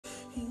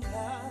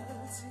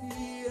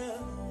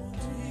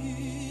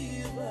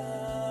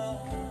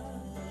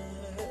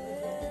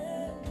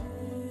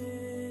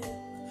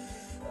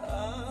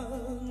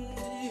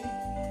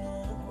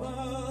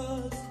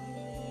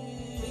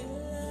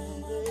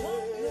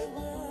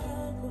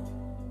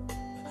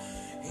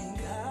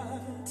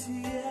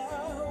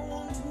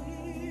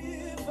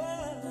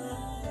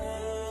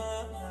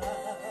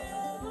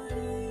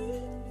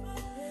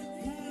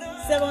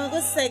Siyabonga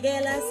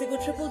kusekela siku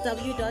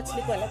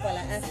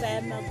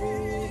www.ligwalagwalafm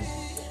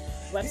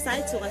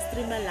website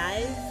ungastreama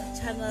live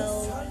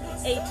channel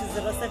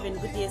 807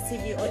 ku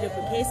DSTV audio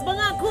bouquet.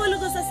 Sibonga kakhulu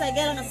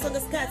kusesekela ngaso sonke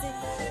isikhathi.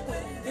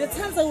 Your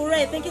times are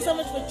right. Thank you so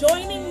much for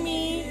joining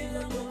me.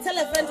 Tell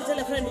a friend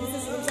ukuthi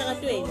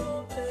sisemsakatweni.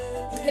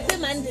 Happy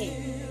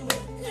Monday.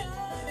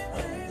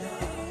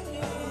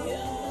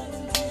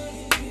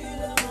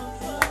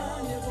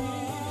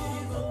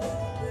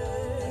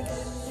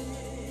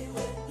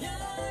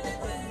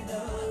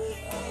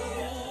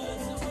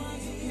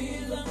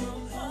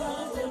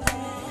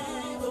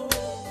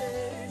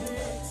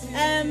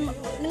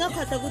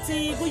 Ningakhohlwa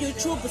ukuthi ku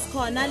YouTube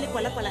sikhona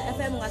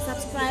LigwalagwalaFM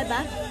ungasubscribe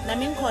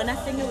nami ngikhona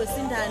Hlengiwe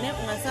Sindane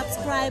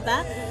ungasubscribe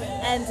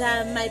and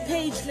my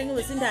page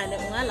Hlengiwe Sindane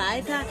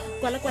ungalike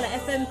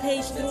LigwalagwalaFM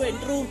page through and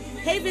through.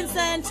 Hey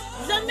Vincent,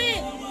 Zami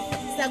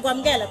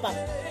siyakwamukela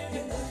papa.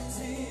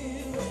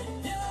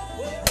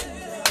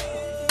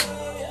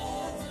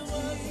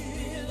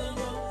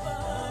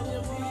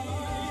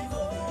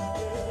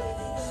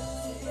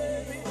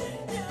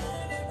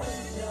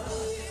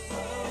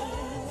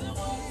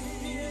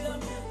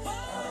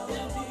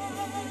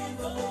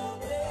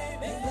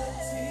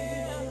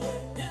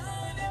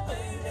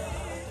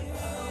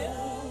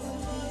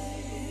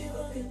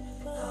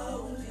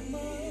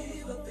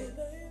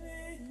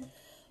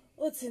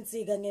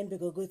 Utsinsika ngembe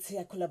kokuthi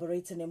ya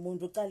collaborate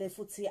nemuntu uqale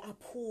futhi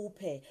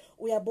aphuphe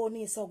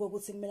uyabonisa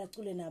ukuthi kumele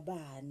acule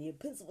nabani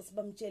phinzi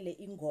sibamtshele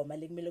ingoma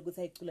lekumele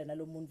ukuthi ayicule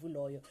nalomuntu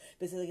loyo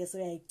bese ke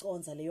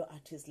soyayiconza leyo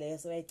artist leyo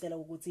soyayicela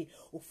ukuthi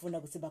ufuna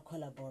ukuthi ba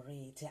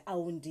collaborate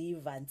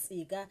awundiva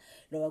Nsika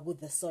loba ku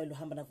The Soil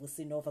uhamba na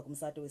Vusinova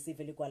kumsado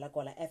wesive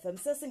LigwalagwalaFM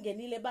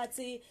sesingenile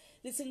bathi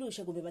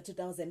lithilushe kumbe ba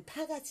 2000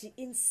 phakathi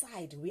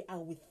inside we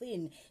are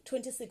within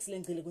 26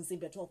 lengcile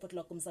kunsimbi ya 12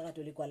 o'clock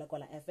kumsakado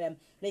LigwalagwalaFM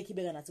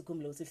lekhibeka nathi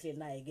kumlo usihleli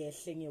naye ke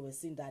Hlengiwe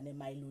Sindane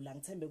mayilula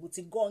ngithembe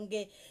ukuthi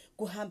konke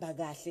kuhamba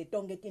kahle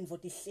tonke tinvo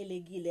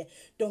tihlelekile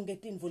tonke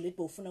tinvo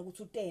lebo ufuna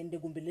ukuthi utende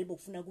kumbe lebo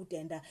ufuna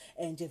ukutenda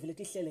nje vele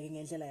tihleleke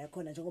ngendlela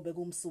yakho njengoba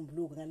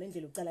kumsumbuluko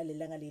ngalendlela ucala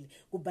lelanga leli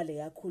kubale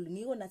kakhulu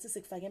ngiko nathi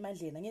sikufake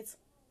emandleni ngithi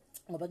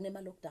ngoba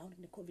kunema lockdown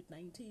ne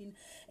COVID-19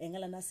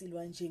 ngala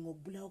nasilwa nje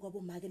ngokubulawa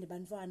kwabomake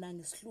nebantwana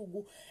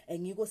ngesihluku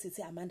ngiko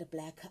sithi Amanda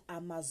Black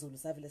amaZulu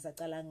savile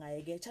sacala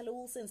ngaye ke Charlie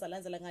Wilson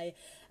salandzela ngaye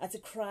athi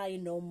cry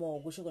no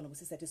more kusho kona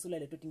kusisathi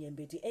sulele toti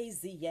nyembeti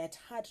az yet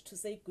hard to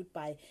say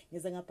goodbye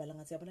ngize ngabhala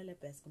ngathi yabona le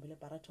best kumbe le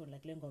baraton la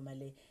kule ngoma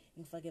le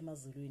ngifake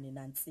emazulwini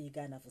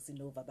naNtsika na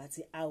Vusinova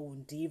bathi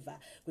awundiva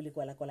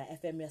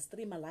kuLigwalagwalaFM ya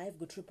stream live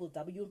ku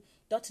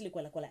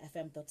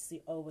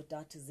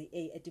www.ligwalagwalafm.co.za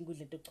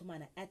etingudleni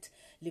tokuxhumana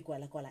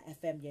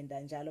 @LigwalagwalaFM yenda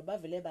njalo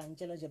bavele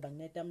bangitshela nje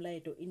bangineta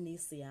umlayeto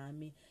inisi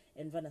yami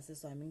envana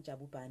seswami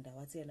ngijabu banda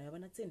wathi yena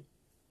yabona kuthini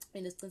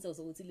inesiqiniseko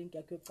sokuthi link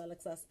yakho yokuqala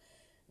kusasa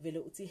vele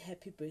uthi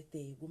happy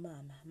birthday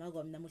kumama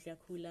makwami namuhla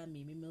yakhula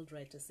Mimi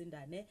Mildred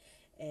Sindane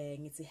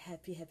ngithi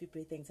happy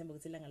birthday ngithemba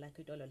ukuthi ilanga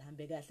lakho itolo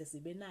lihambe kahle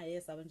sibe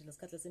naye saba nje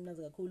nesikhathi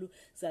lesimnanzi kakhulu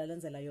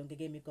siyalandzela yonke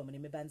ke imigomo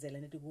nemibandzela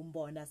nethi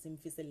kumbona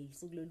simfisele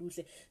lisuku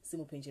loluhle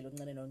simuphenjele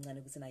oncane noncane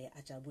ukuthi naye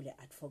ajabule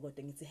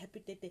atfokote ngithi happy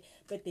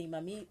birthday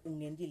mami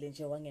ungendile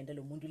nje wangenda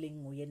lo muntu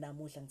lenginguye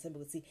namuhla ngithemba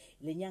ukuthi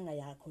lenyanga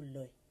yakho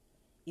lo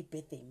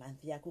i-birthday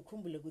month yakho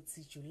ukhumbule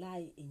ukuthi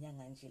July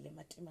inyanga nje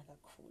lematima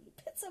kakhulu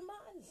phethe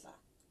amandla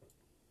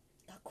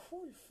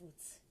kakhulu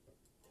futhi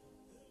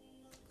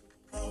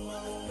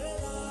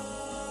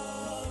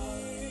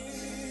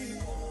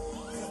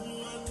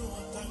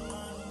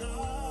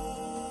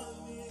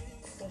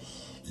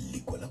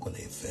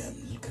LigwalagwalaFM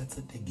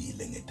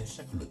likhathatekile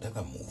ngetehlakalo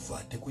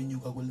takamuva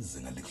tekwenyuka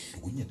kwelizinga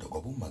lekuhlukunyetwa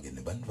kwabomake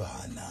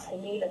nebantwana.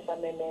 Kumele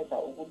samemeza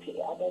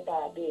ukuthi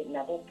abobabe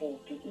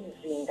nabobhuti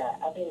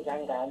izinga abenza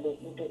ngalo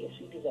into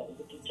esibiza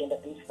ukuthi gender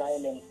based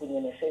violence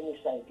kunye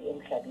ne-femicide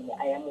emhlabeni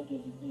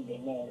ayamukelekile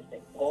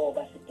neze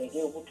ngoba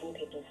sibheke ukuthi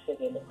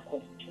umthethosisekelo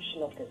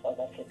constitution of the South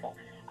Africa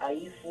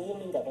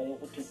ayivumi indaba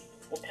yokuthi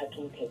uthatha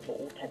umthetho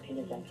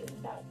uthathele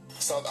ezandleni zakho.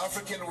 South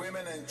African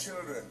women and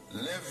children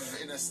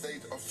live in a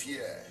state of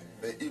fear.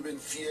 They even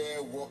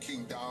fear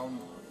walking down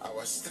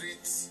our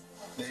streets.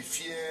 They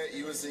fear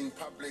using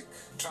public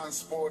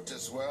transport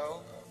as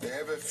well. They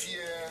have a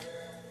fear.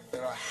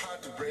 There are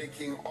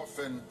heartbreaking,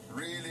 often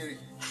really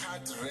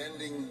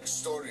heart-rending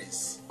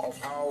stories of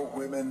how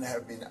women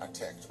have been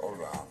attacked all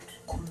around.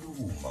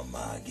 Khuluma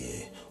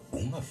mage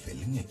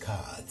ungafeli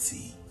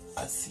ngekhatsi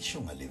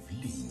asisho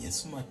ngalevilinye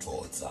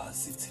simadvodza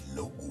sithi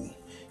loku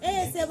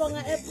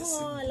siyabonga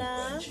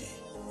ephola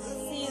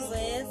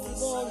sizwe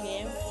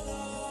sibonge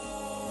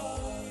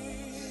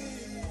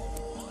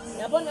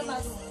yabona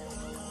mas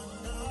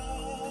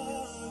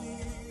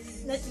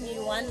nathi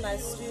ngi-one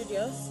live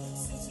studio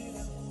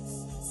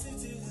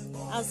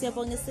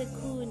awusiyabonga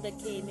isekunda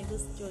kini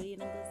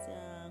kusijoyina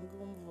ngosiyangu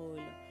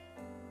kumvulo.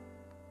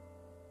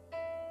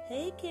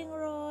 Hey King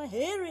Roy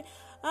Harry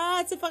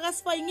sifaka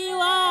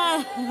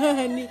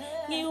sifanyiwani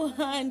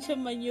ngiwanje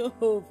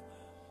manyovu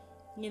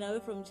nginawe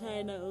from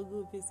China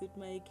ukuphi Sweet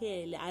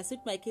Michael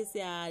Sweet Michael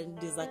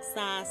siyandiza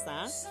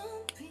kusasa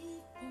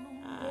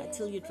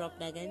till you drop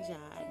na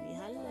kanjani.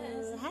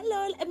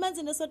 hello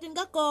emanzini eswatini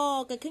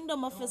kagogo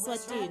Kingdom of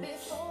Eswatini.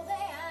 Before their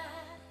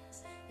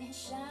eyes, it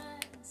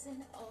shines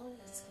in all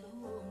its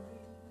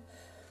glory.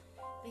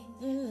 They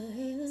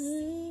never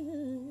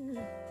see.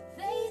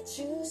 They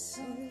choose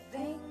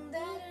something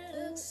that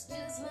looks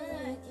just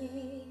like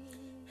it.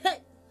 Hey.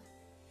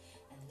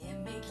 And it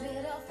may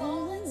glitter for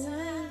the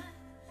time,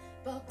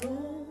 but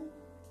gold,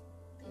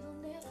 it'll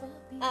never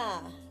be.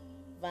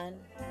 Van.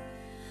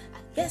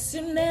 Guess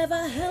you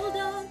never held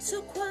on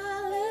to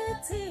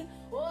quality.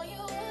 Or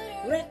you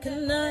would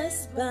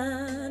Recognize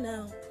by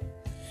now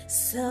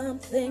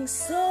something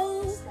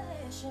so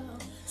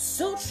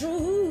special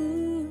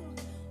true.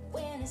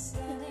 when it's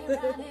standing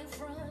right in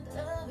front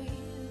of you.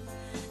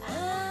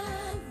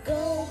 I'm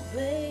go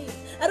babe.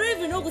 I don't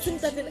even know what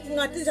things that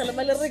ngatisha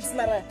la lyrics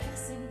mara.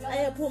 Passing by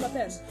Ayaphuma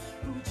phela.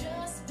 who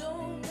just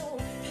don't know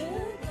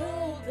you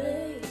go,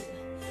 babe.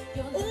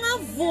 You're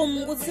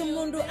Ungavumi ukuthi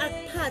umuntu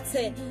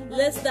akuphathe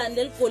less than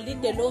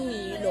leligolide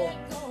longilo.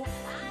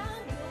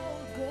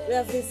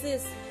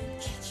 Uyavisisa?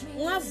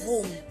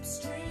 Ungavumi.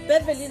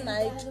 Beverly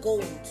Night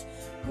Gold.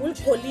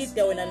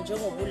 Uligolide wena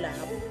njengoba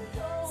ulapho.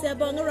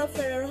 Siyabonga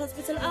Rafael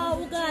Hospital.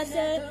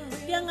 Ukahle.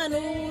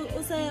 Kuyangani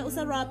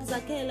usa rap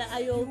zakhela.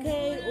 Are you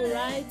okay? All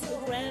right?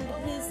 Friend,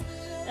 please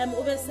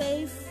ube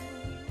safe.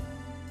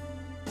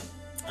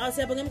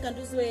 Siyabonga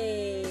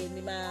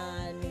emkantuzweni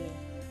mani.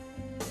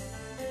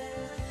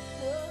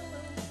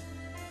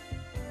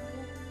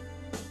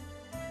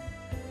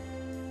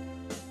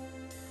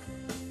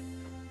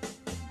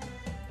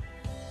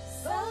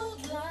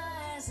 Gold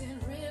lies in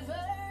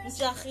rivers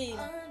Jahil.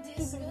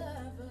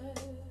 undiscovered,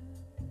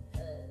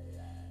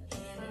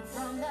 hidden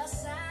from the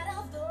sight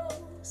of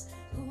those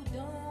who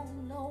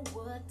don't know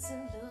what to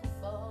look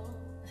for,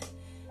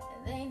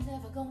 and they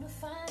never gonna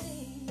find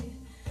it.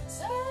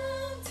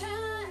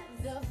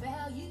 Sometimes the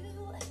value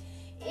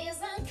is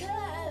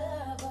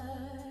uncovered,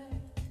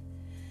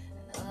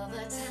 and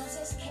other times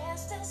it's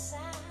cast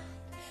aside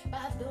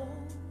by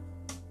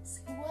those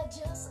who are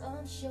just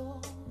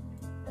unsure.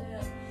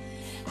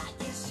 I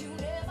guess you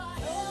never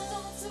held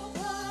on to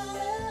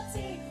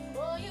quality,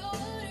 or you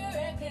would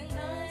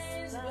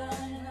recognize by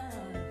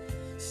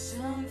now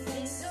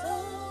something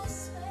so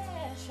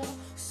special,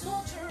 so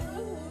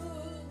true.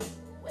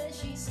 When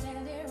she's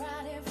standing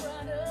right in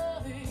front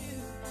of you,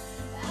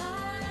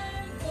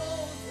 I'm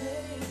gold,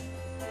 babe.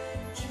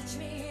 Catch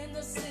me in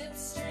the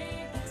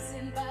slipstream,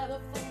 passing by the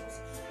folks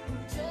who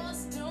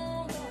just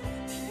don't know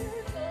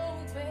you're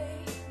gold,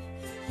 babe.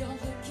 You're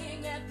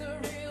looking at the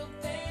real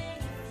thing.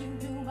 If you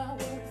knew my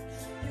worth,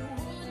 you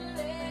wouldn't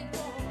let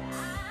go.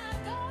 I'm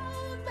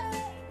gold,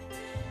 babe.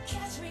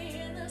 Catch me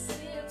in the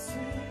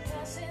slipstream,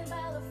 passing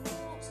by the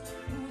folks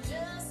who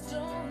just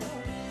don't know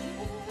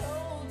you're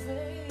gold,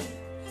 babe.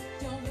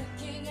 You're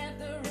looking at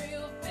the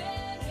real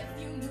thing. If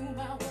you knew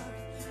my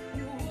worth,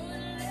 you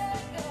wouldn't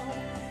let go.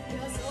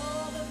 'Cause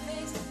all the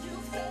things you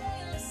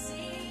fail to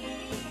see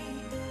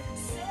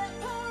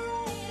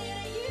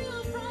separated you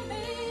from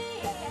me.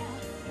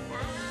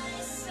 I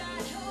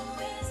decide who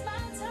is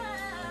my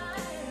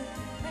time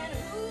and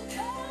who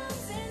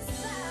comes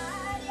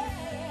inside,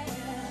 yeah.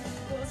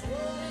 'Cause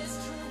what is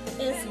true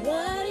Is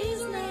what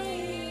is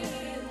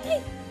name.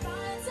 Hey,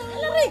 finds a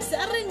lyrics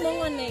aring mo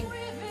ngwaneng.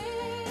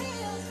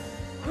 revealed.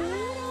 I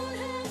don't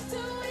have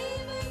to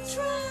even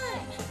try,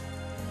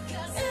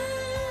 'cause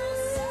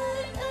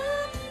outside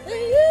of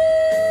You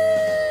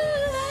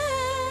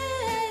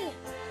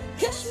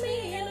catch me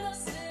in a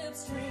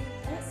slipstream,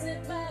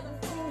 passing by the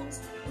fools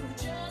who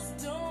just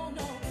don't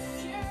know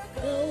you're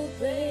go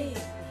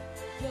babe.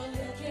 You're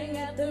looking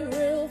at The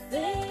real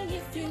thing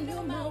if you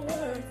knew my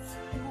worth.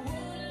 you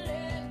wouldn't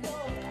let go.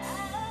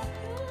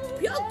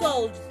 Pure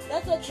gold.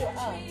 That's what you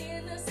are.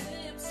 In the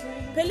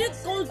slipstream, Pele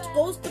gold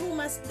goes through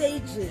my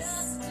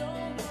stages.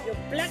 Your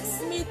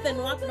blacksmith and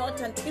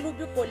whatnot until you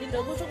be golide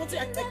kusho ukuthi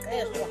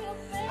uyaqeqeshwa.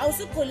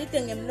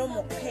 Awusigolide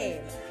ngemlomo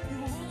kuphela. you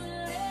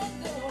wouldn't let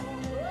go.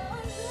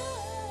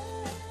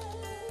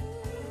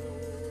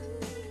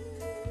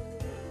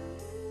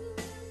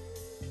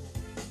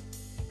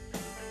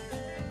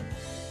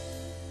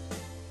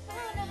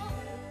 Oh, no,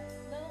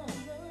 no, no.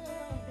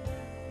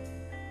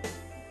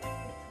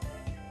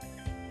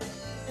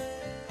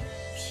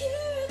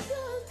 Pure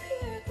gold,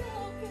 pure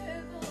gold,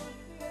 pure gold,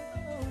 pure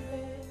gold,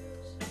 bitch.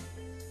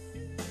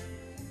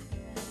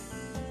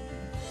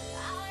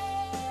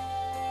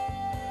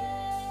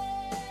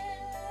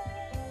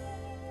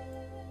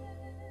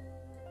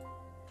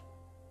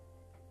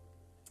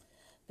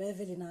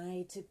 Beverly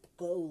Night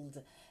Gold.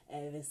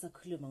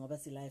 Besakhuluma ngoba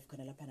si live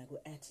khona lapha na ku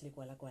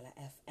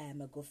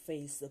 @LigwalagwalaFM ku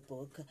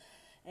Facebook.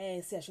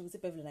 Siyasho ukuthi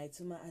Beverly Night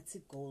uma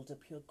athi gold,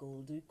 pure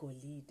gold,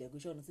 uyigolide.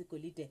 Kusho ukuthi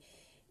igolide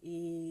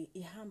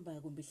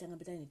ihamba kumbe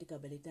ihlangabezana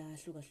netigaba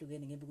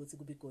letahlukahlukene ngeke ukuthi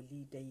kube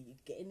igolide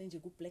igene nje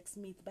ku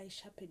blacksmith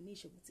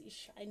bayisharpenishe ukuthi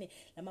ishine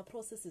lama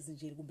processes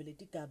nje kumbe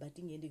letigaba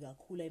tingendi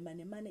kakhulu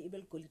imane ibe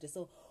ligolide.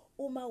 So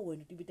uma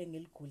wena utibita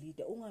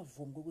ngeligolide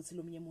ungavumi ukuthi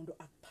lo munye umuntu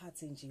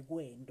akuphathe nje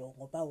kwendo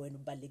ngoba wena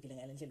ubalekile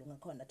ngalendlela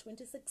ungakhona.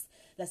 26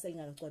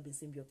 laselingakacwaba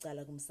insimbi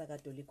yokucala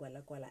kumsakado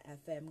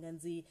LigwalagwalaFM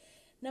kanzi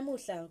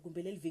namuhla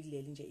kumbe leli viki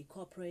leli nje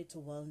i-corporate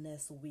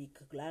wellness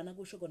week lana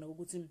kusho kona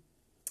ukuthi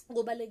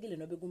kubalekile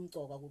nobe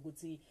kumcoka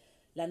ukuthi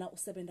lana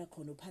usebenza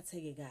khona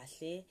uphatheke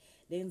kahle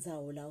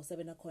lendzawo la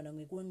usebenza khona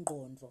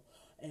ngekwengqondo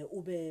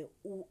ube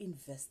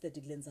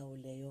uinvested kulendzawo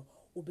leyo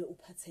ube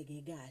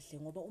uphatheke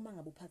kahle ngoba uma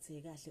ngabe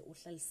uphatheke kahle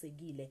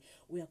uhlalisekile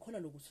uyakhona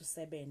lokuthi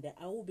usebende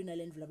awubi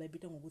nalendlela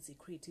abayibita ngokuthi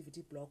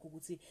creativity block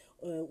ukuthi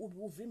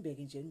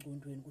uvimbeke nje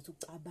engqondweni ukuthi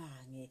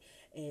ucabange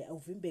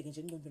uvimbeke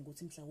nje engqondweni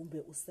ukuthi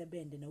mhlawumbe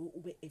usebende nawe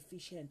ube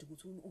efficient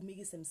ukuthi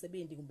umikise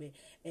emsebenzi kumbe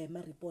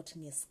ma report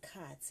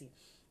ngesikhathi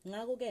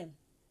ngakho ke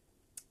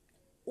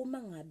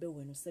uma ngabe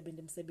wena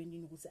usebenza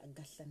emsebenzini ukuthi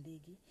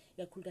akukahlandeki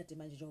ikakhulukazi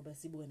manje njengoba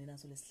sibone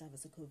naso lesihlava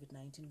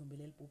se-COVID-19 kumbe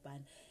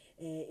lelibhubhane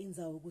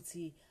indzawo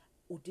ukuthi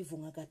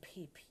udivunga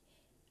kaphephi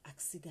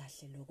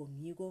akusikahle lokho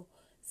ngiko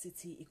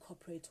sithi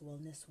i-corporate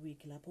wellness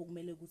week lapho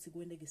kumele ukuthi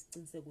kwendeke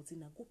isiqiniseko ukuthi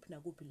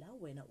nakuphi la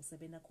wena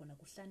usebenza khona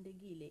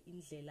kuhlandekile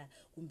indlela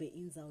kumbe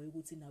indzawo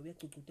ukuthi nawe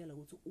uyagcugcutela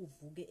ukuthi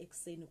uvuke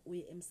ekseni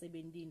uye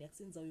emsebenzini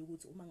akusinzawo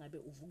ukuthi uma ngabe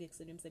uvuke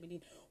ekseni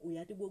emsebenzini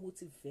uyathi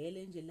ukuthi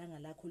vele nje langa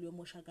lakho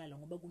liyomoshakala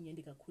ngoba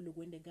kunyendi kakhulu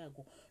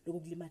kwendekako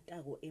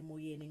lokulimatako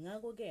emoyeni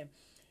ngako ke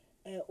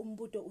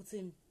umbuto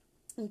uthi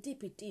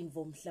Ngitiphi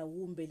tinvo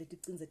mhlawumbe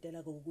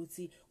leticinzetela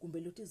ukuthi kumbe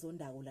lothi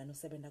izondako lana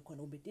usebenza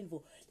khona kumbe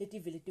tinvo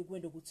letivele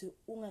tikwenda ukuthi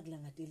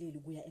ungakulangateleli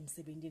kuya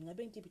emsebenzini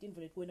ngabe ngitiphi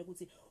tinvo letikwenda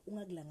ukuthi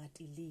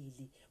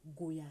ungakulangateleli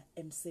kuya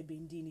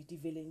emsebenzini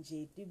tivele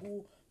nje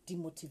tiku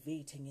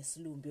demotivate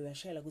ngesilumbi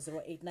uyashayela ku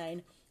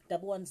 089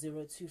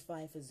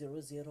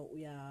 1102500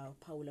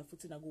 uyaphawula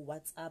futhi na ku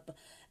WhatsApp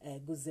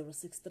ku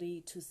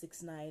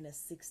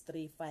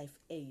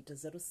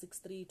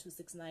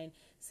 0632696358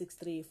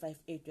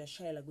 0632696358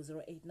 uyashayela ku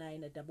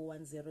 089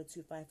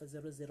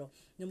 1102500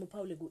 noma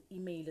uphawule ku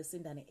email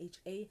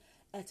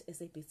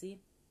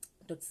sindane@sabc.co.za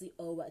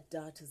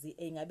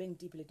ngabe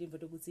ngitiphi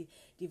letinvo ukuthi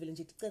tivele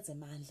nje ticetse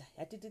amandla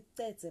yathi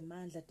ticetse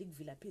amandla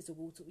tikuvila phisa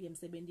ukuthi uye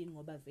emsebenzini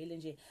ngoba vele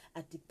nje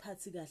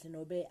adikuphathi kahle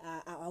nobe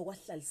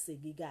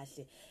awuhlaliseki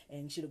kahle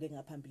ngishilo ke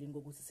ngaphambili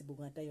ukuthi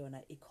sibungata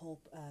yona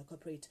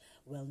i-corporate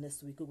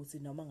wellness week ukuthi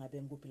noma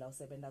ngabe ngikuphi la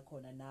usebenza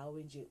khona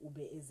nawe nje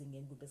ube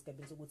ezingeni kumbe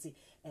esigabeni sokuthi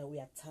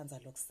uyakuthanda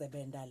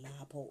lokusebenza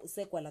lapho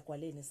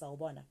usekwalagwaleni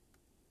sawubona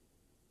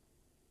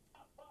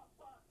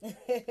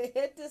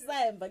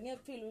Tisemba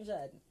ngiyaphila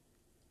unjani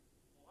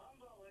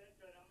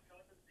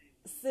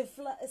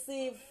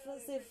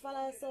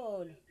sifala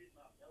solo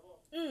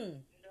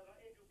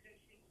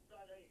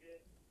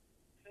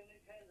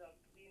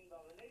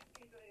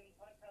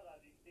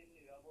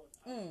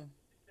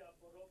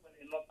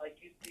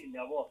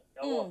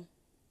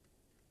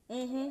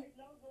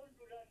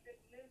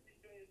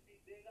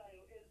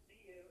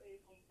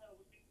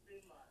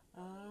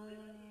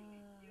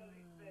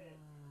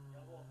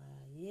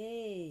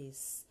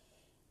Yes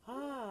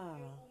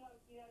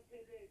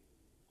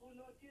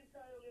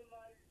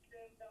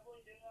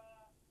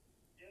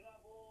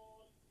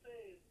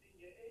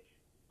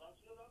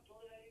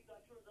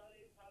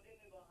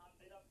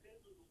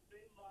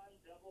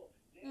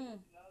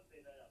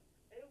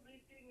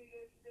everything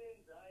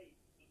extends I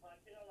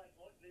like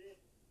what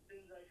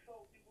things I show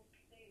people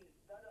clean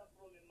start up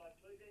from my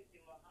toilet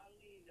in my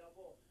hanging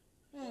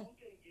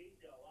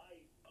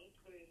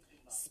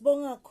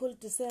Sibonga kakhulu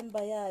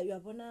December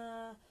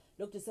uyabona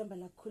lokho December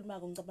la kukhuluma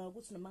ngicabanga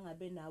ukuthi noma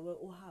ngabe nawe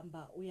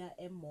uhamba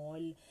uya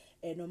emall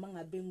noma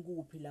ngabe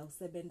ngikuphi la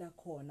usebenza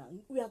khona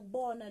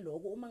uyakubona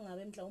lokho uma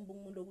ngabe mhlawumbe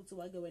umuntu ukuthi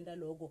wake wenda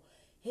lokho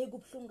hey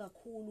kubhlungu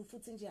kakhulu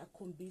futhi nje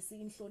akukhombisa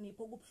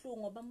inhlonipho kubhlungu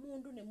ngoba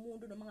umuntu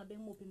nemuntu noma ngabe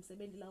ngimuphi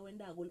imsebenzi la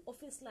wendako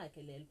office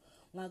lakhe lelo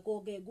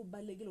ngako ke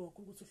kubalekile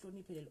kakhulu ukuthi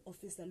uhloniphe lelo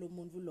office lo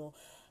muntu lo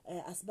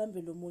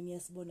asibambe lo munye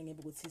sibone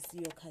ngebe ukuthi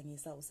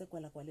siyokhangisa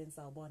usekwalagwaleni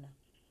sawubona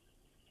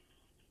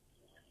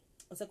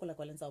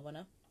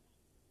sawubona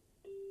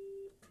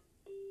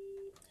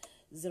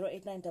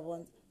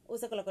 0891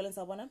 usekwalagwaleni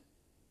sawubona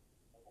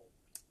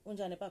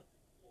unjani papa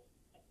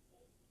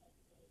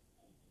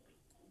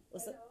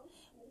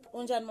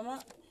unjani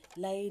mama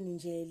line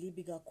nje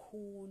libi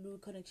kakhulu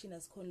connection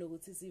asikhona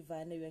lokuthi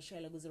sivane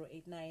uyashayela ku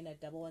 089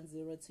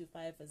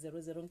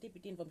 1102500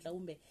 ngitiphi info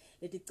mhlawumbe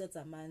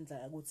leticetsa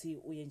amandla ukuthi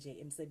uye nje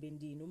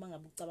emsebenzini uma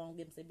ngabe ucabanga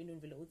ukuya emsebenzini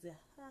vele uthi ha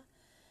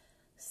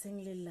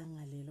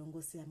sengilelanga lelo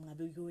Nkosi yami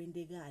ngabe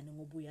kuyowendekani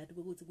ngoba uyathi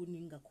ukuthi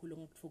kuningi kakhulu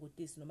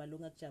ngokuthokozisa noma lo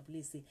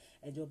ngakujabulisi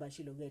njengoba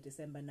shilo ke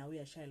December nawe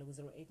uyashayela ku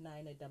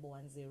 089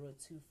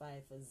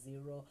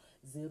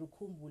 1102500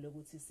 ukhumbule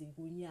ukuthi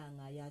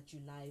sikunyanga ya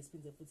July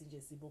siphinde futhi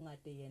nje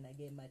sibongade yena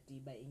ke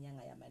Madiba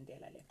inyanga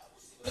yaMandela le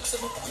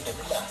Kusebukhwini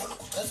milambo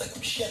lokuchaza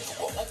ngemshado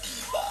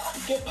kwaMadiba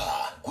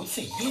kepha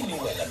kuthi yini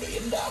wena lo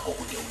yendako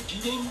kude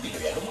utshintshe impilo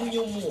yalomunye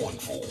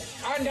umuntu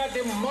under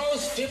the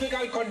most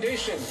difficult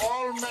conditions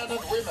All men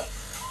and women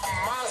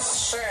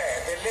must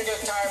share the little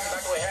time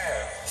that we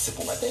have.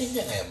 Sibungata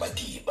inyanga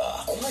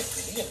yaMadiba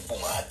ungagcini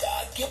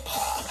ngekubungata kepha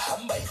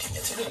hamba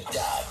itinyathelo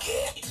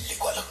lakhe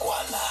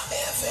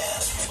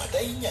LigwalagwalaFM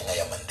sibungata inyanga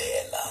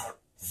yaMandela.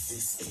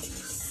 This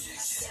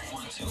is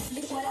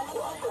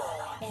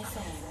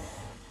LigwalagwalaFM.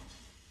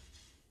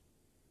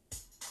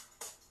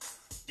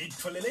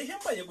 Tfolele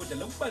ihemba yekudla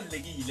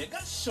lokubalulekile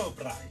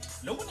ka-Shoprite.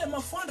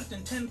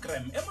 Lokunema-410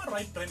 gram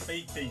ema-Right Brand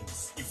baked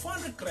beans,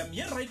 i-400 gram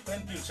ye-Right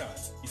Brand blue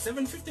charts,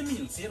 i-750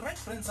 mils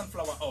ye-Right Brand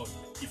sunflower oil,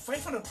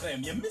 i-500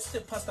 gram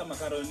ye-Midday pasta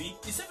macaroni,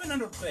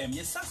 i-700 gram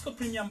ye-Sasco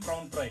premium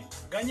brown bread,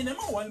 kanye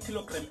nema-1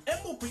 kilogram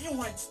empuphu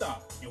ye-White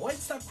Star,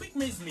 i-White Star quick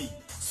maize meal,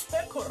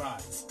 Speco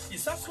rice,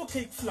 i-Sasco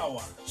cake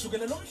flour,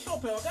 shukela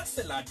lomhlophe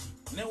wakaselati,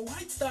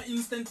 ne-White Star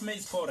instant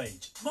maize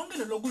porridge. Konke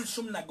lokhu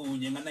kulishumi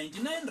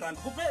nga-99 rand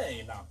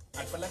kuphela.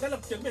 Atfolakala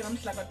kude kube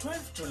ngamhla ka-12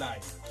 July.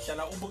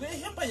 Hlala ubuke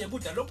ihemba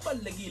yekudla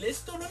lokubalulekile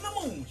esitolo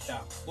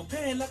namuhla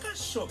kuphela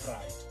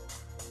ka-Shoprite.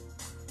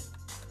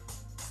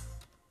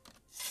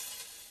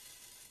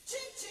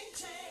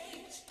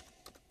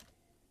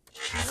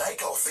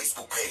 Like our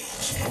Facebook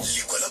page,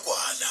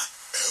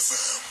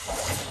 LigwalagwalaFM.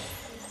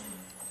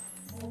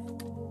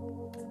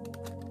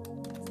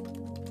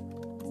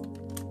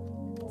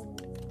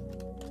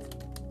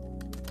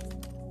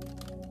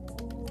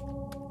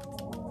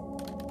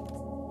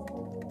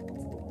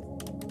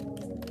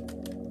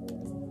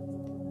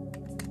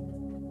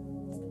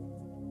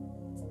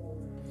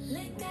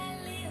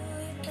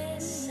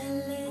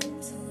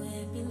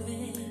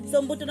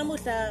 So mbuto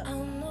namuhla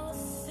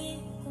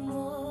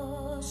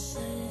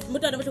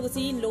Mutwana manje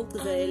ukuthi yini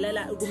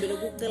lokugcizelela kumbe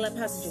lokucela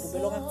phansi nje kumbe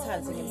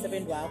longakuthandi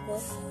ngemsebenzi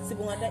wakho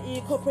sibungata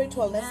i-corporate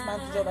wellness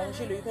month njengoba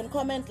ngishilo. You can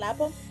comment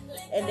lapho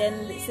and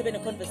then sibe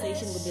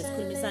ne-conversation kumbe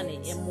sikhulumisane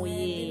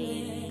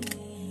emoyeni.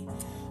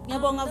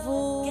 Ngiyabonga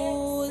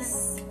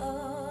Vusi.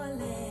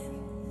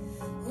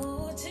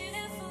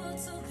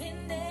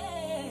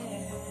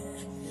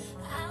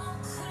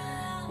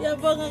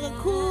 Ngiyabonga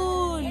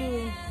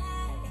kakhulu.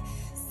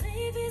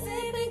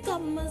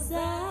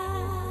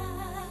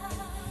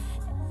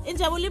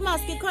 Injabula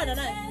imask ikhona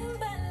nayo.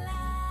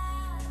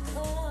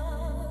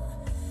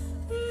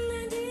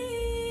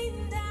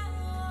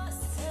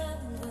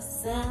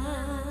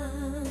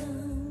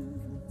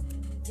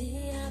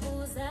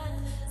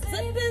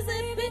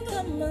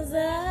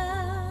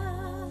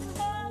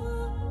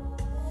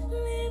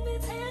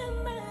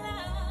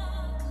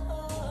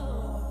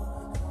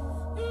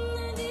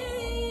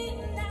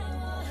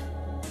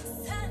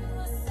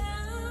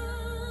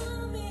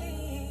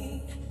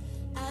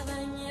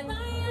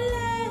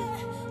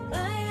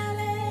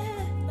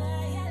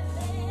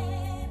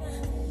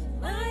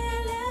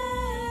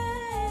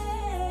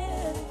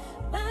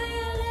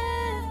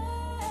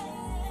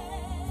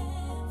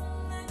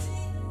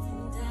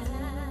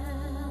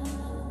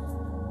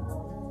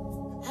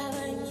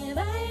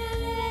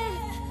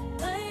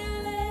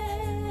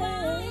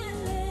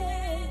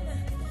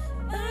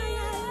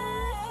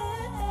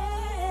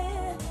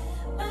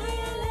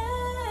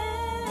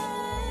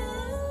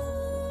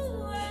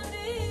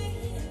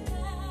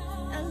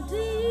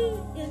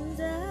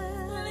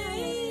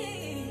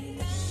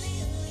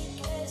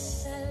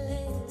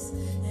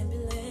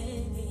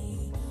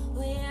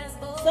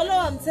 Solo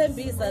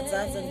amthembisa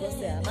dzanza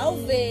Nkosi yami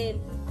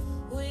awuveli.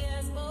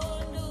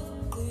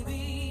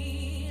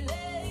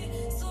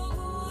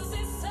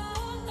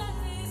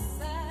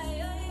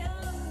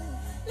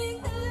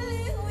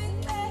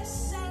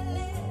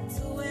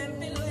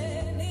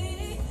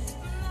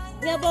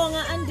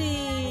 Ngiyabonga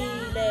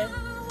Andile.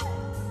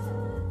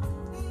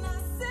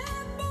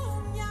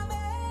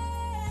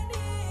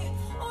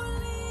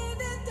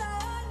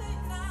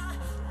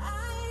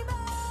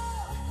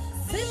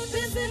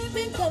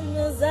 Zipi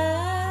nkomo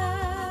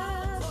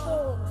zakho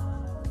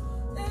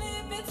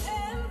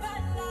libithemba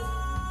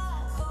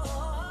lakho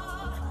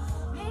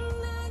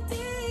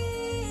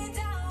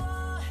mnadida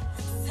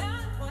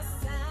sakwa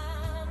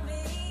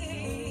sami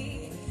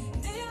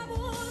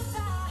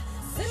ndiyabuza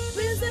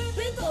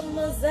zipi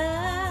nkomo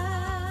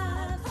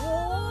zakho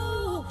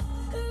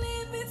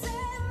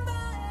libithemba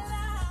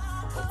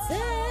lakho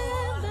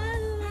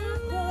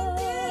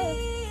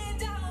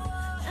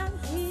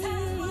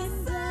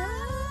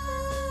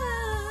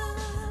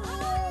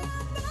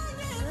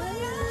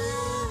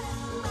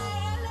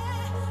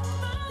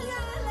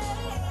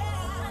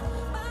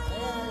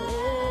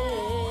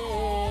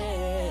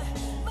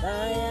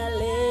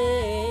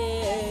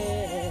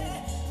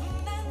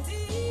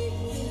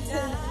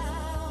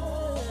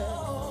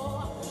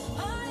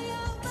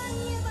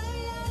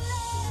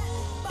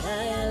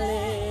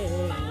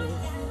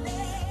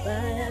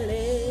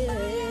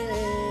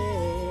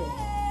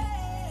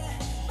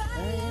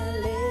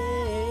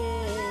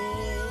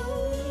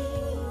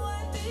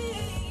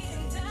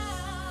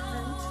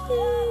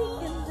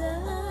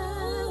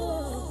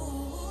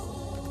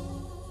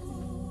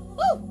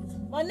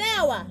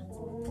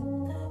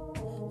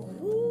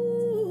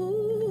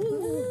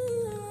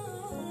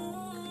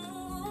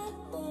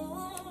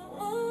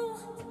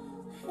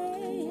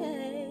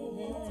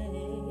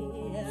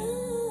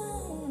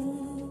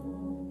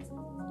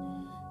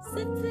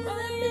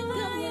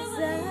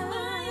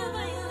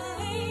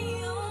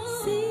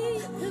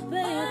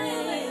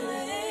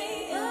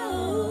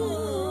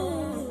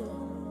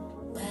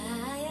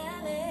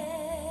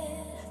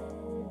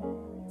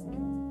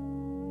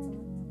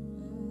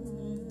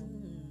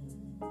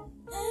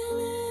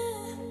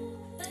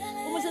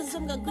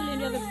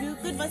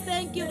much.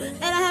 Thank you.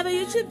 And I have a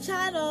YouTube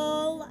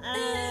channel.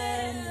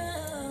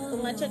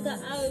 Come and check out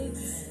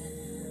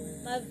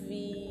my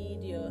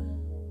video.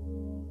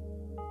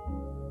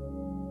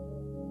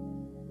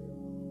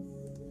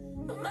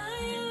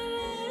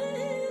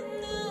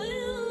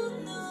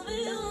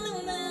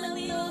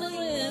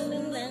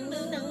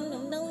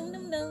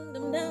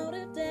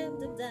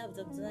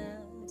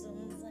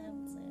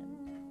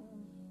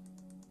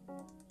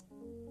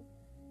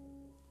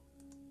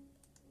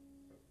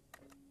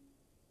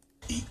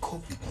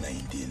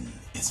 I-COVID-19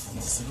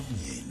 isifundisela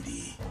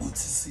okunyenti ukuthi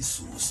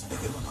sisu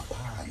sibekelwa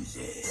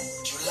ngaphandle.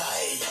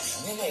 July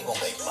inyanga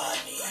ekonga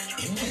imali.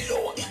 Impilo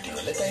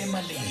idingeleka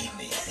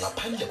emalini.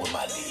 Ngaphandle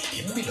kwemali,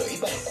 impilo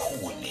iba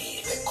lukhuni.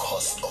 The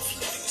cost of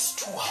living is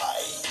too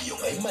high.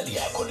 Yonga imali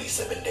yakho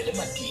luyisebentele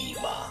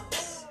matima.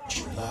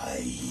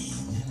 July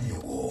inyanga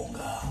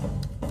yokonga.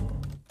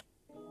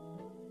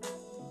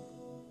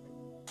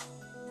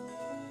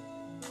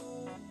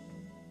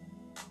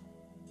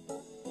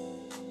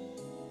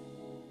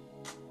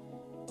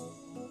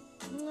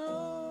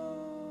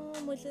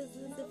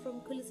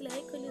 From Kulisile,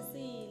 hey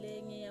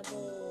Kulisile,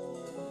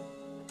 ngiyabonga.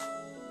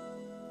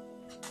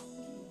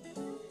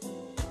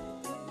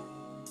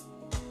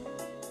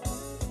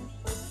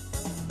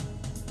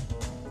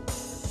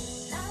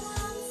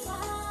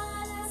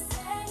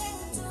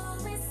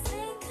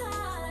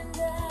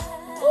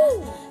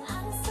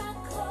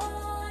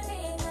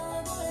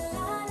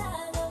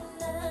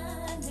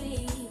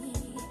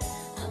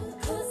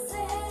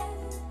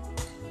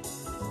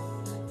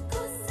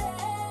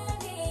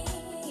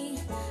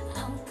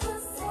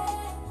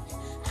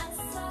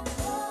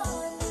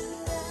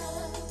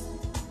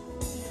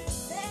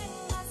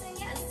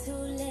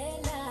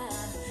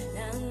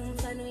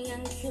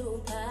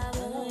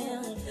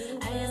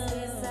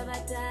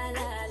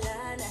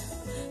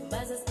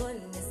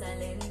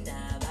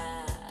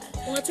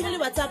 Ungathumela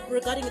WhatsApp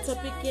regarding the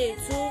topic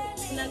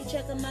yethu,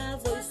 check my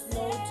voice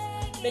note.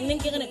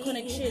 Benginenkinga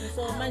ne-connection,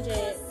 so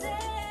manje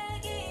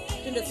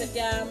into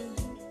setyami.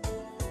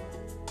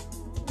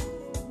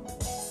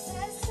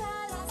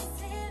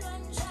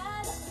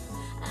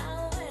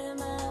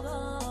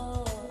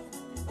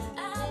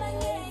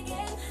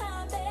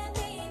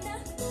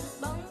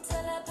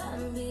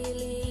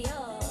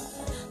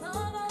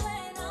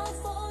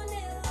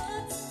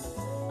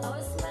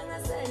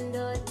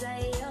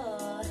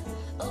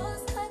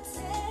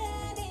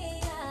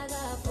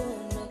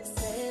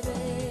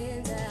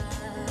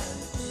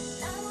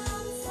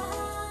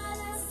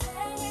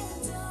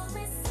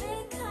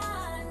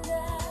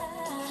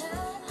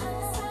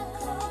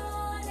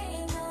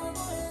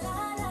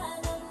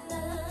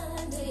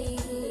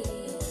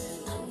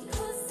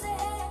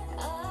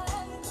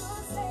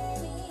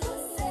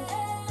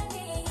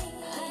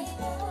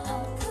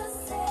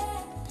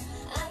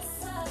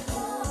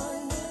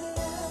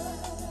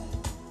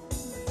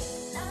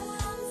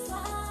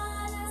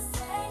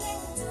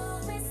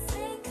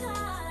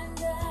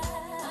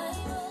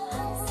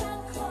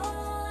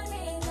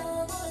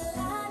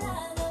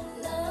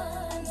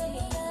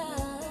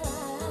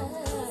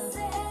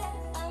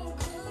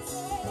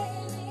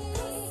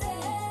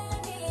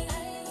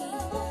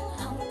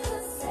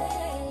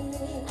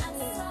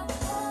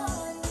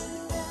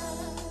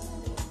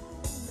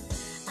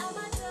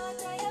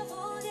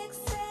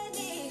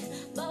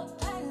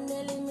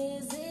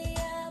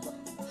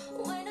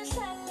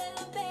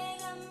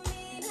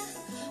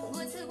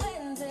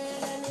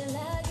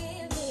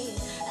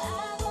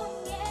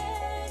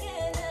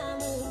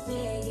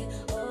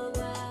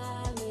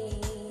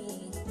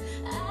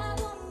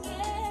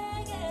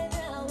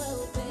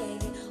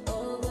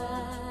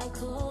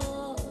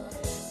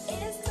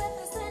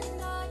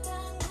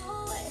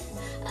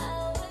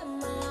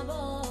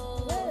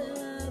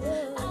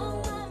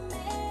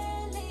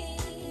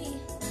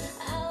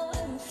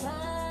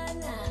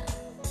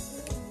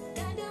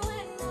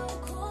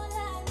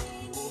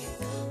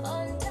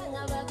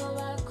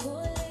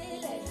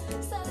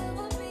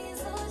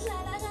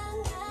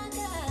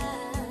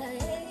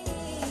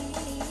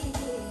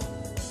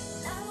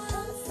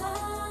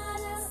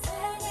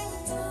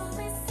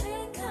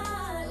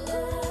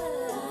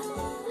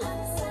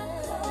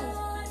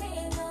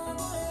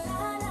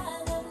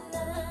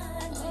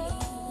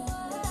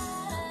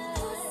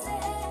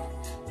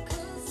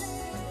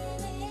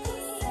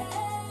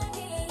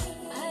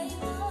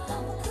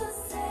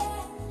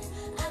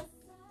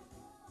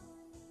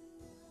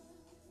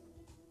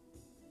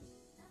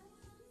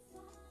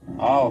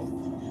 Aw,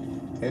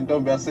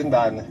 intombi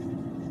yasindane.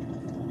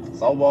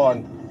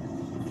 Sawubona.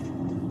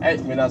 Hey,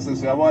 mina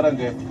sisiyabona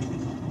nje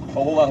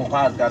okuba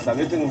ngiphathi kahle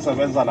ngithi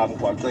ngisebenza la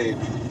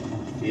mgwaqeni.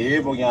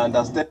 Yebo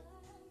ngiya-understand.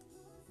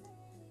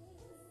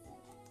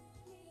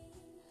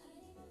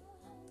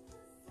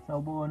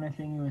 Sawubona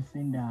Hlengiwe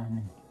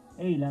Sindane.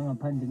 Hey la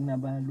ngaphandle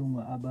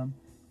kunabalungu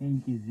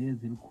inhliziyo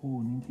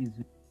ezilikhona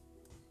inhliziyo.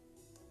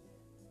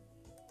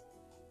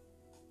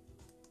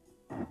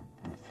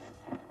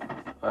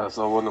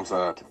 Sawubona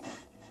msakade.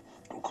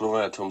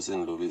 Ukhuluma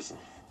Thompson Lubisi.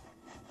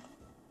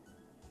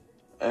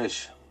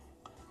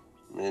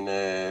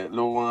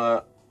 Mina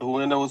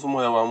ungena ukuthi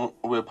umoya wami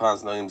ube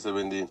phansi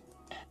nangimsebenzini.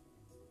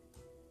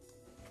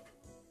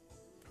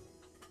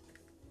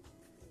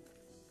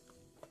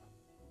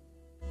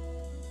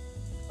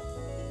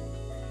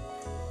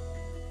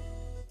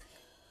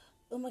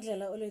 Uma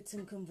kudlala olethu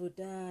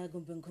ngikhumbula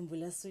kumbe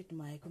ngikhumbula Sweet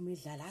Mike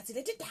umidlalo athi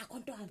lethi dakho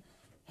ntwana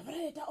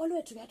yabreda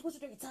olwethu yathi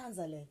ukuthi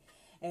uyithanza le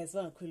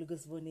sibangakhulu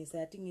kusibonisa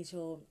yathi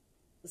ngisho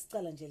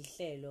sicala nje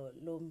lihlelo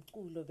lo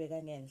mculo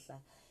beka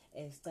ngenhla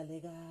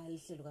sicaleka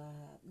lihlelo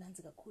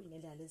kananzi kakhulu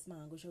ngendlela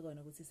esimanga kusho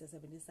kona ukuthi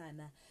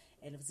sisebenzisana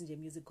futhi nje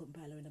music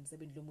compiler wena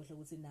umsebenzi lomuhle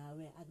ukuthi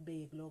nawe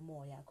akubeke kulo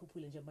moya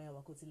akhuphule nje moya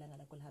wakho ukuthi ilanga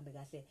lakho lihambe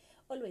kahle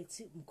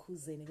olwethu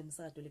mkhuzeni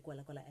kumsakazo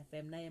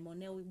LigwalagwalaFM naye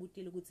mone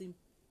uyibutile ukuthi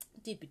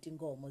tiphi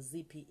inkomo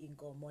ziphi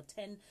inkomo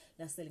 10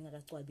 lasele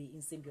ngakacwabi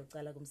insimbi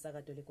yokucala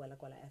kumsakazo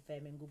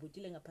LigwalagwalaFM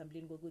ngubutile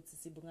ngaphambilini kokuthi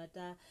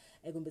sibungata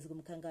kumbe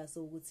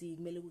sikumkhankaso ukuthi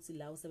kumele ukuthi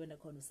la usebenza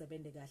khona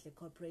usebenze kahle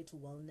corporate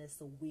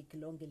wellness week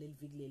lonke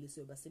leliviki leli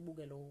siyoba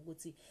sibuke lo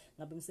ukuthi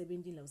ngabe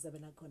emsebenzini la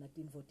usebenza khona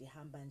tinvoti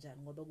ihamba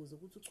kanjani ngoba kuze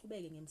ukuthi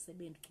uchubeke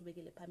ngemsebenzi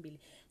uchubekele phambili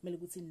kumele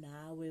ukuthi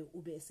nawe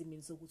ube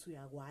esimini sokuthi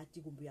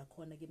uyakwati kumbe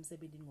uyakhona ke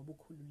emsebenzini ngoba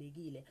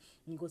ukhululekile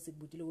inkosi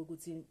kubutile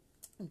ukuthi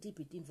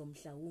intiphi imvo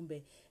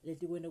mhlawumbe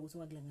leti kwenda ukuthi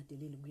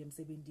ungakulangadeleli kuye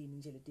emsebenzini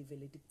nje leti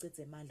vele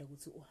ticethe amandla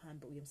ukuthi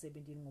uhambe uye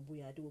emsebenzini ngoba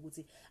uyati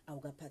ukuthi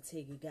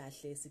awukaphatheki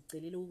kahle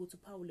sicelile ukuthi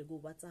uphawule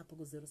ku WhatsApp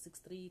ku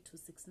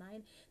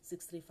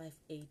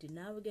 0632696358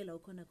 nawe ke la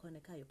ukhona khona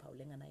ekhaya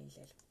uphawule ngana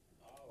indlela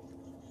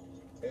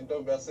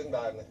Intombi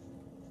yaSindane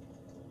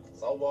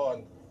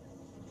sawubona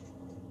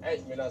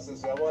mina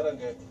sisiyabona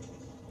nje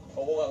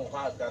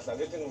okungangiphathi kahle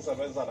lithi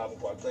ngisebenza la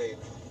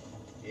mgwaqeni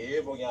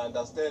yebo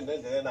ngiya-understand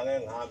endleleni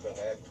angeke ngihambe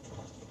ngedwa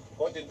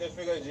kodwa into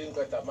efike nje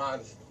ingiqeda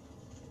amandla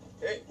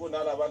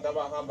kunalabantu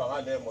abahamba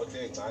ngale moto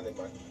encane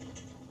manje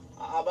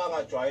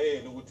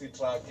abangajwayeli ukuthi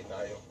i-truck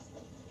nayo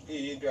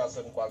iyinto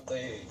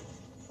yasemgwaqeni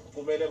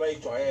kumele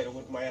bayijwayele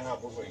ukuthi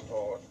mayehamba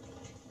uzoyithola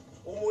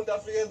umuntu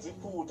afike enza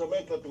iphutha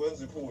mayeqeda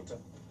ukwenza iphutha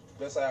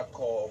bese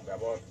ayakhomba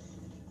yabona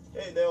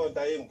leyo nto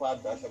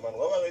ayingiphathi kahle mani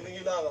ngoba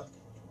ngelinye ilanga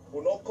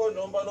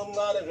unokukhonjomba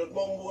nomncane nje ukuthi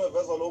bombuke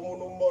veza lo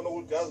muntu umbone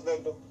ukuthi yazi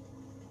lento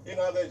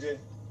ingake nje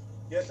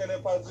yehlele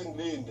phansi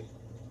ngilinde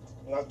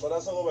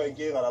ngagcina sekuba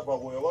inkinga lapha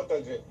kuyo kodwa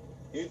nje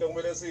into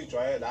kumele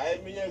siyijwayele hayi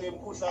eminye ke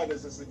imkhuhlane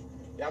sisi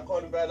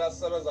yakhona impela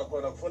sisebenza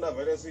khona kufuna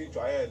vele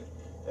siyijwayele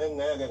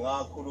engeke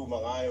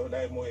ngakhuluma ngayo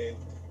la emoyeni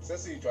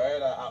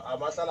sesiyijwayela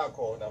amahlala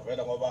khona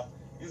vele ngoba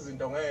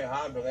izinto ngeke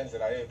ihambe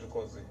ngendlela yethu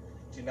because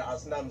thina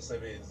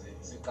asinamsebenzi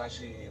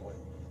siqashiwe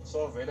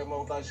so vele uma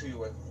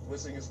uqashiwe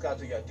kwesinye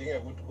isikhathi kuyadingeka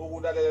ukuthi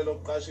ukulalela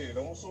lokuqashile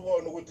noma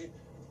usubona ukuthi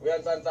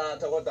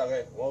uyanhlanhlatha kodwa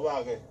ke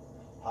ngoba ke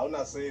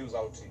awunaseyi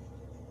uzawuthi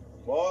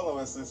bonke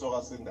wesiso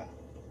kaSindane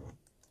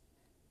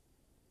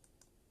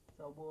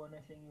sawubona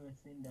Hlengiwe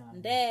Sindane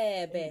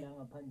Ndebe la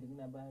ngaphandle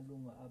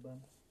kunabalungu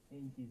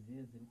inhliziyo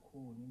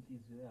ezilikhulu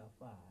inhliziyo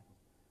yafana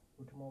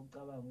uthi uma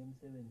ucabanga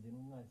emsebenzini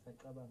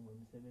ungasacabanga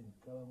ngomsebenzi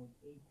ucabanga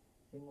ukuthi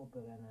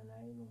sengobhekana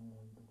naye lo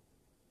muntu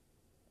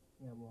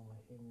ngiyabonga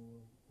Hlengiwe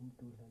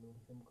umdudla lo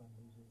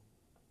semganguzweni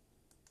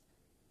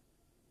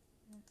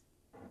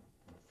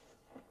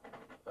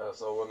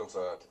sawubona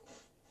msakazi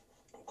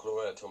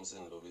ukhuluma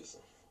noThompson Lobisa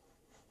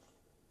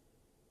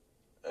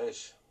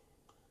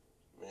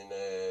mina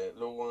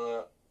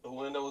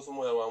lokungena ukuthi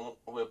umoya wami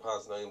ube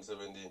phansi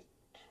nangimsebenzini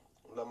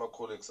lama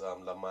colleagues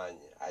ami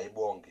lamanye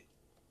ayibonke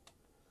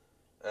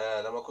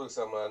lama colleagues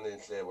ami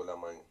anenhlebo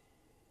lamanye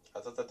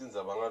athatha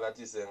indzaba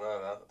ngalathi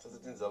sengala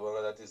athatha indzaba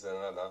ngalathi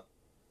sengala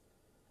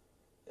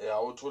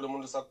awuthole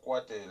umuntu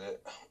sakukwatele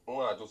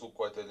ungathi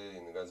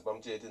usukwateleni kanti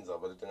bamthethe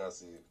indzaba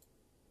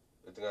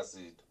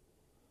letingasito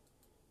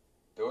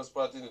there was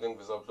part into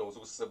ngivisa ubuhlungu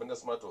ukuthi sisebenza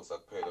simadosa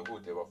kuphela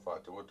kude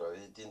bafade kodwa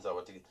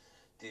indzaba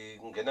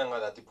tingena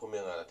ngala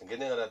tiphume ngala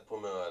tingene ngala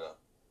tiphume ngala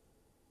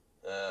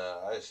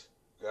hayish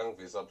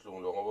kuyangivisa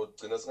ubuhlungu lo ngoba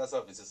ugcina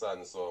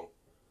singasavisisani sonke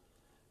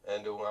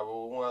and ungabe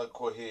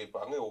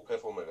ungakhohipa angeke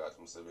uperforme kahle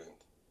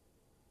umsebenzi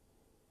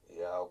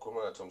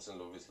ukhuluma noThompson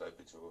Lobisa la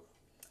ePittsburgh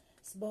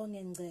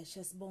Sibonge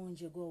ngceshe sibonge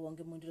nje kuwo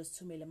wonke umuntu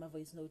losithumela ama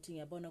voice note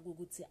ngiyabona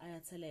ukuthi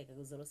ayatheleka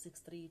ku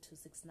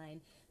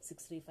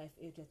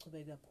 0632696358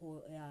 uyachubeka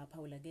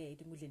yaphawula ke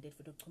inkundleni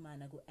yethu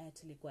yokuxhumana ku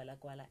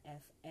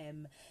 @ligwalagwalafm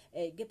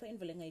kepha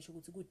indlela engayisho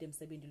ukuthi kude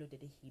emsebenzi lo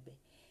dede hibe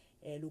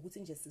lokuthi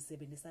nje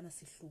sisebenzisana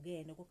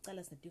sihlukene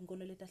kokucala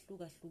sinetinkolo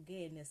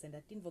letahlukahlukene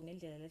senda tinvo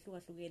ngendlela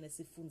lehlukahlukene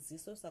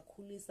sifundziso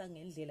sakhulisa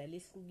ngendlela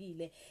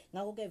lehlukile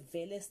ngakho ke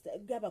vele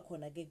kuyaba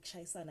khona ke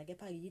kushayisana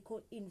kepha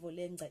yikho invo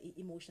lenza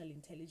i-emotional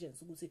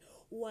intelligence ukuthi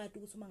uwathi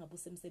ukuthi uma ngabe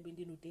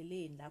usemsebenzini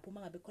uteleni lapho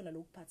uma ngabe khona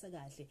lokuphatha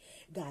kahle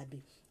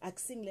kabi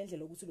akusingi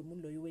lendlela ukuthi lo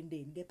muntu loyo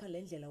wendeni kepha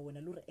lendlela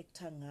wena lo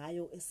reacta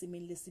ngayo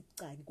esimeni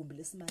lesibucaki kumbe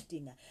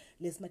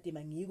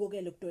lesimatima ngiko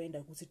ke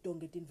lokutoyenda ukuthi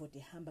tonke tinvo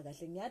ihamba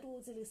kahle ngiyathi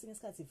ukuthi lesinye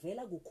isikhathi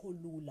vela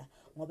kukholula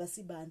ngoba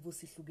sibantu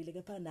sihlukile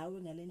kepha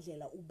nawe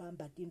ngalendlela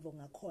ubamba tinvo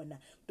ngakhona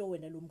to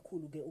wena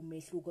lomkhulu ke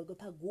umehluko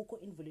kepha kukho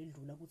indvo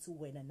ledlula ukuthi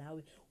wena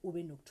nawe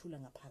ube nokuthula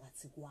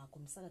ngaphakathi kwakho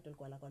umsakazo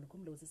Ligwalagwala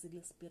khumbulo ukuthi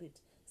sikule spirit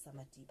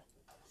samadiba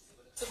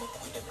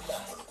semabhukwini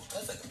emilambo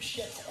lokuchaza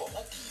ngemishado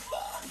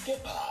kwaMadiba.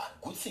 Kepha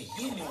kutsi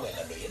yini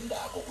wena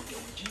loyendako kude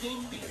utshintshe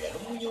impilo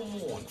yalomunye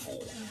umuntu.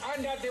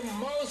 Under the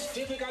most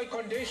difficult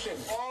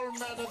conditions, All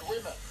men and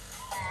women.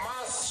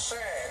 must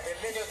share the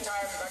little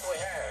time that we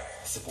have.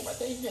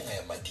 Sibungata inyanga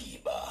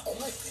yaMadiba.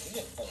 Ungagcini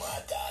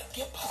ngekubungata,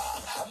 kepha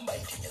hamba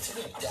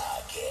etinyatselweni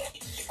takhe.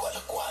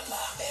 Ligwalagwala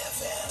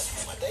FM.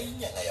 Sibungata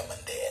inyanga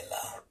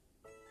yaMandela.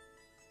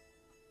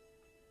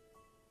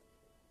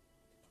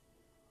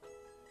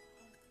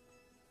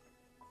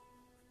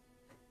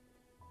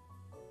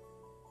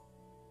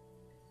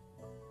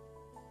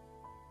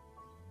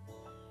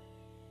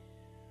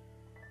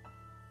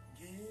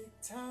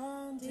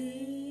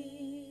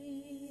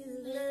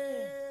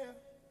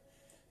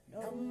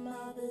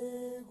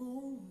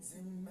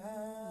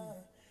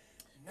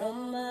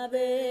 Noma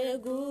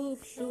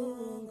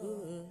bekubuhlungu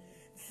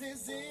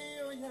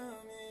Hliziyo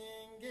yami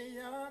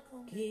ngeyakho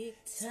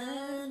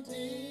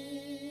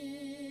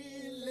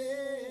ngithandile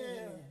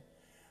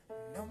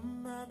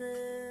noma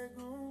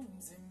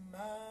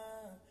bekunzima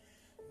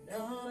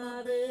noma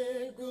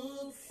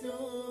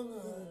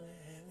bekubuhlungu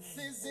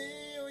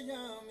hliziyo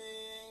yami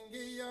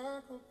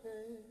ngeyakho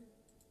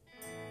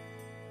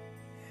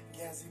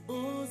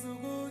ngiyazibuza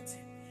ukuthi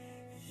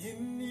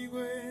yini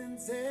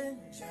kwenze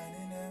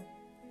njani na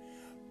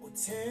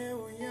uthe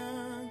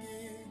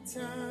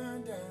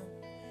uyangithanda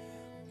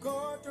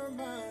kodwa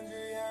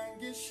manje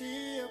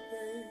yangishiya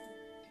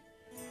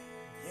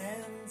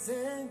yenze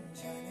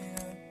njani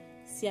na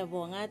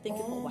Siyabonga, thank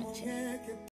you for watching.